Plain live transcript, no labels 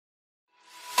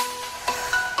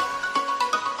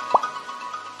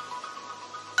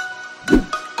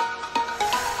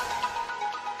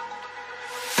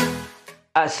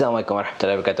Assalamualaikum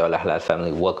warahmatullahi wabarakatuh, Halal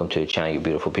family. Welcome to the channel, you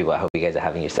beautiful people. I hope you guys are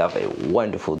having yourself a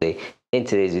wonderful day. In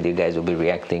today's video, guys, we'll be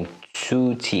reacting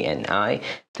to TNI.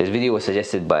 This video was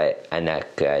suggested by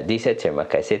Anak Disa. Terima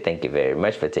kasih. Thank you very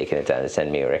much for taking the time to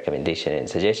send me a recommendation and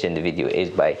suggestion. The video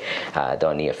is by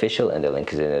UNIFIL, and the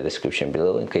link is in the description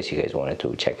below in case you guys wanted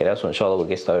to check it out. So inshallah, we'll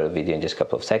get started with the video in just a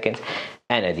couple of seconds.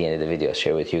 And at the end of the video, I'll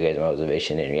share with you guys my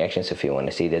observation and reaction. So if you want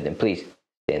to see that, then please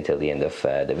stay until the end of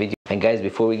the video. And guys,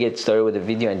 before we get started with the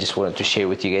video, I just wanted to share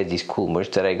with you guys these cool merch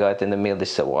that I got in the mail.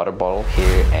 This is a water bottle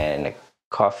here and a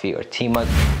coffee or tea mug.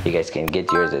 You guys can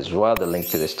get yours as well. The link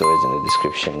to the store is in the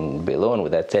description below. And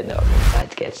with that said, now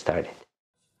let's get started.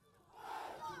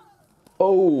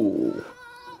 Oh,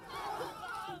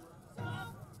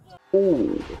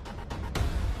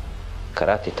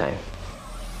 karate time.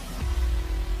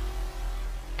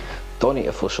 Tony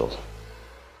official.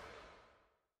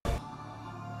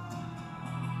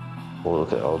 Oh,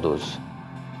 look at all those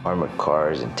armored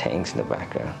cars and tanks in the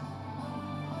background.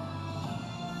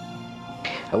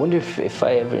 I wonder if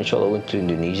I ever, inshallah, went to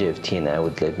Indonesia, if TNI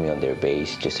would let me on their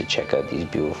base just to check out these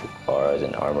beautiful cars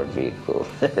and armored vehicles.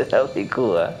 That would be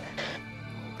cool, huh?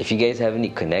 If you guys have any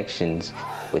connections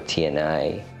with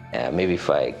TNI, maybe if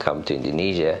I come to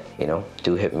Indonesia, you know,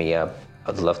 do hit me up.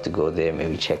 I'd love to go there,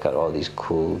 maybe check out all these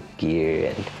cool gear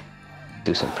and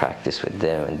do some practice with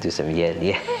them and do some yeah.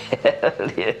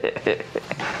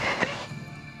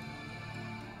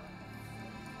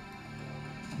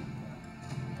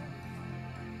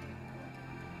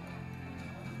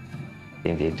 I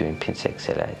think they're doing pinsek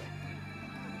silat.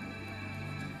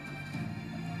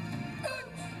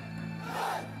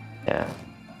 Yeah.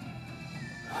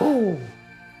 Ooh.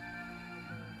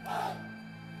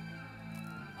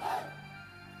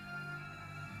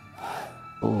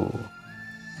 Ooh.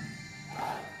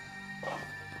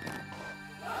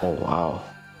 Oh wow,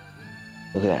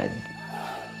 look at that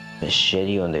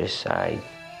machete on their side,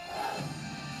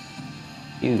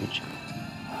 huge.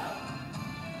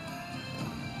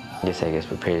 This, I guess,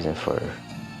 prepares them for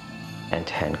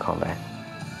hand-to-hand combat.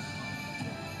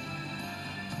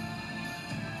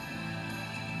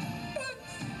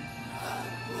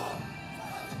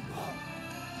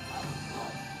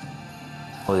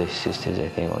 Oh, there's sisters, I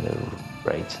think, on the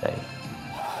right side.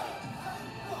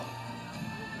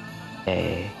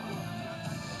 Hey.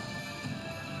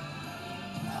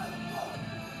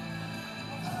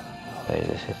 There's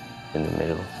a sister in the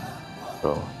middle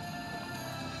row.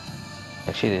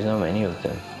 Actually, there's not many of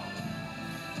them.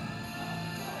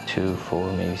 2,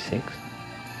 4, maybe 6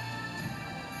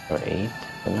 or 8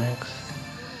 the max.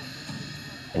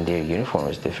 And their uniform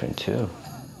is different too.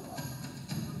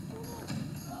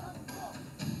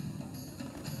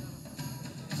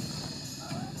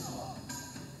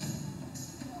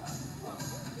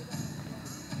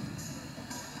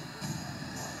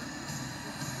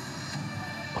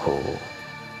 Oh,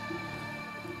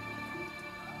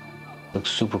 looks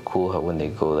super cool how when they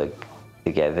go like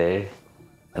together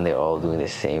and they're all doing the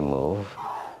same move.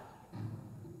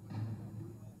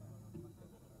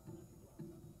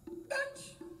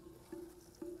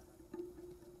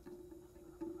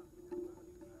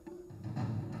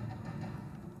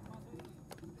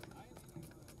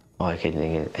 Oh, I think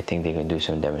they can do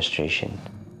some demonstration,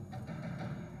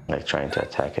 like trying to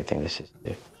attack. I think this is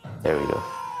it. There we go.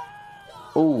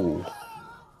 Ooh,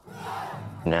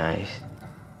 nice.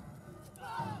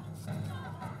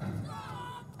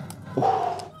 Ooh.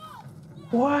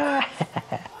 What?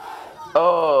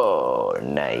 Oh,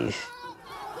 nice.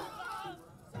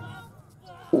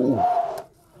 Ooh,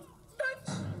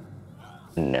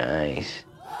 nice.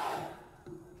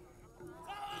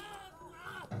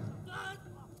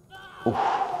 Ooh.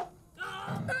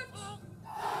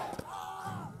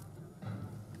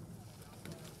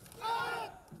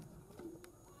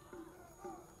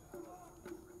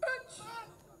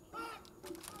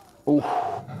 Ooh,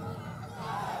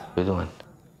 good one.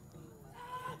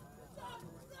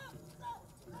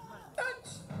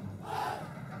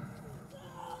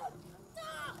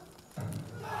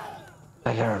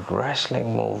 Like a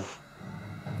wrestling move.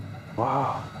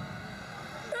 Wow.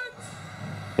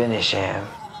 Finish him.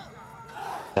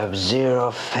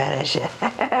 Sub-Zero, finish him.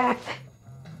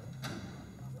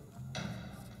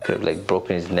 Could have like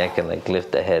broken his neck and like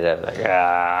lift the head up like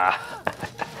ah.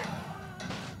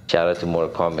 Shout out to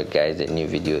Mortal Kombat, guys, their new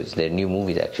videos, their new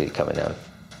movies actually coming out.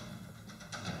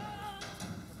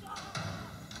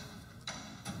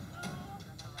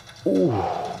 Ooh.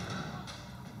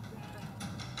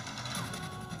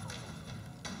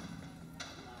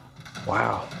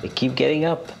 Wow, they keep getting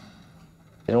up.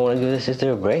 They don't want to give the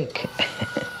sister a break.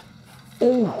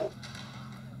 Ooh.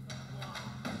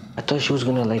 I thought she was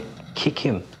gonna like kick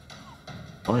him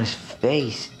on his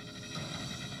face.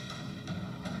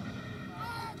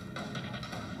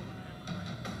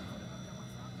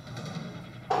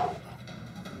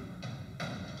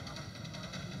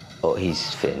 Oh,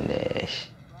 he's finished.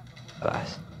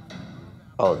 Last.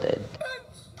 All dead.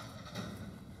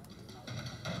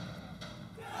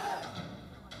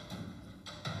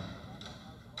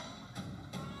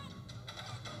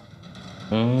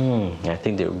 I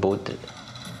think they're both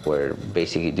were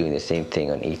basically doing the same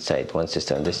thing on each side. One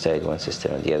sister on this side, one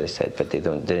sister on the other side, but they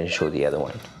didn't show the other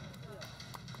one.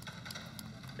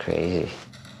 Crazy.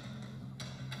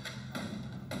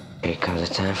 Here comes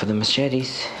the time for the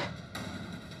machetes.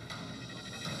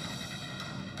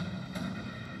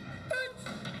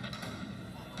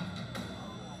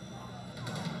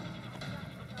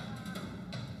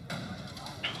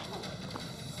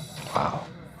 Wow.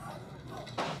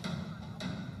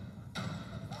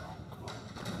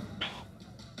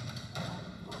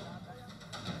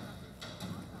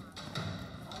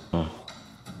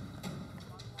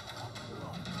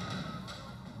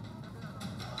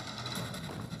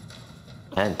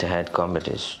 Hand-to-hand combat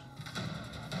is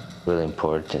really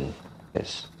important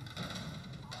because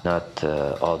not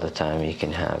all the time you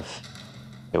can have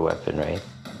your weapon, right?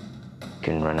 You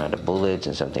can run out of bullets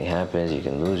and something happens, you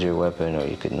can lose your weapon, or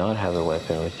you could not have a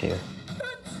weapon with you.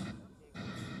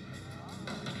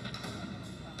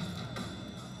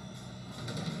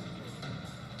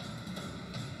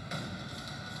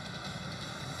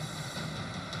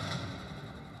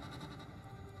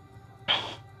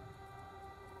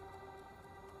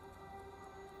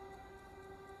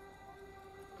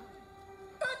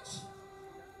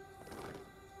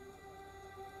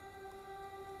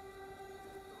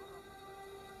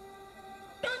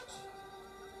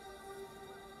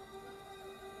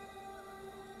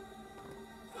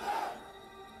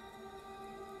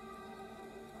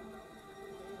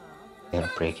 I'm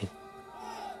gonna break it.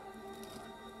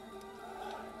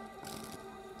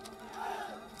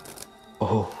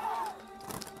 Oh,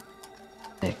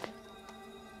 Nick.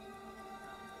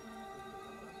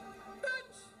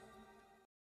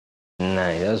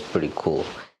 Nice, that was pretty cool.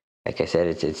 Like I said,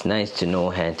 it's nice to know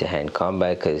hand-to-hand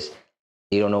combat because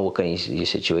you don't know what kind of your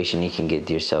situation you can get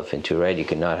yourself into, right? You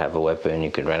cannot have a weapon,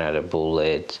 you can run out of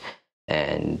bullets,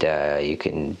 and you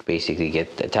can basically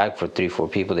get attacked for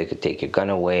 3-4 people. They could take your gun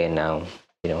away, and now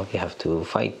you have to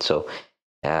fight. So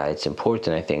it's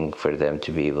important, I think, for them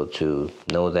to be able to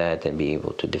know that and be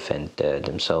able to defend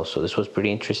themselves. So this was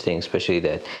pretty interesting, especially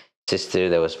that sister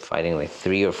that was fighting like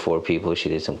 3 or 4 people. She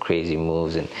did some crazy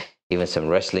moves and even some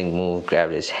wrestling move,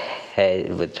 grabbed his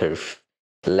head with her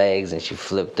legs and she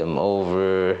flipped them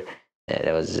over.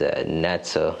 That was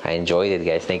nuts. So I enjoyed it,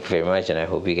 guys. Thank you very much, and I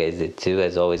hope you guys did too.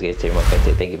 As always, guys,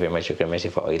 thank you very much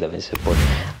for all your love and support.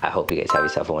 I hope you guys have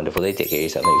yourself a wonderful day. Take care of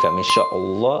yourself and your family.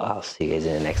 Inshallah, I'll see you guys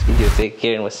in the next video. Take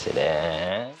care and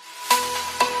wassalam.